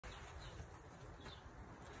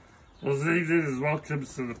Good evening and welcome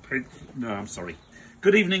to the Pink... No, I'm sorry.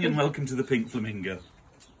 Good evening and welcome to the Pink Flamingo.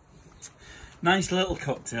 Nice little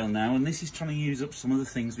cocktail now, and this is trying to use up some of the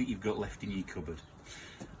things that you've got left in your cupboard.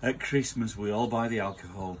 At Christmas, we all buy the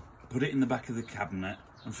alcohol, put it in the back of the cabinet,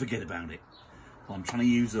 and forget about it. Well, I'm trying to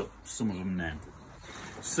use up some of them now.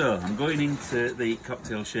 So, I'm going into the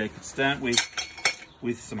cocktail shaker to start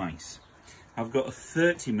with some ice. I've got a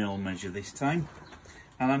 30ml measure this time,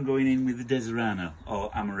 and I'm going in with the Deserano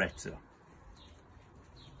or Amaretto.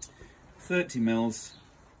 30ml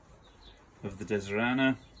of the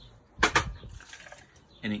Deserano.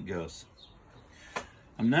 In it goes.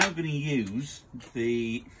 I'm now going to use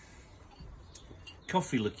the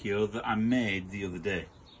coffee liqueur that I made the other day.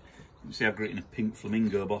 You can see I've got it in a Pink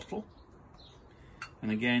Flamingo bottle.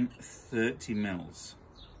 And again, 30ml.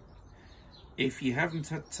 If you haven't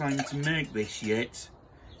had time to make this yet,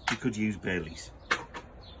 you could use Bailey's.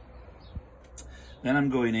 Then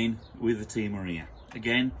I'm going in with the Tia Maria.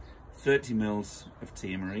 Again, 30ml of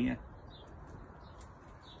Tia Maria.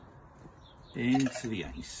 Into the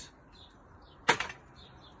ice.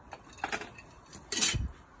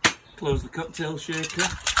 Close the cocktail shaker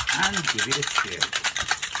and give it a shake.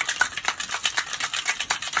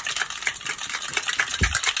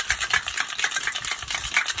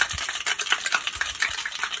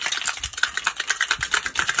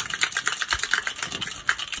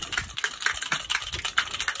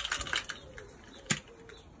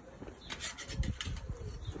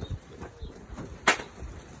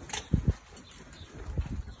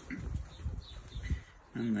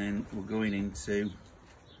 And then we're going into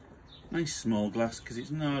a nice small glass because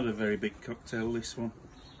it's not a very big cocktail, this one.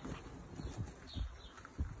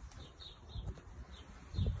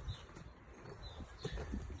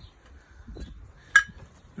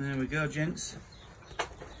 There we go, gents.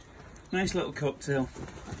 Nice little cocktail.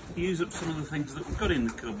 Use up some of the things that we've got in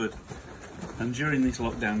the cupboard. And during this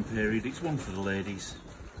lockdown period, it's one for the ladies.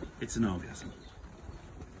 It's an orgasm.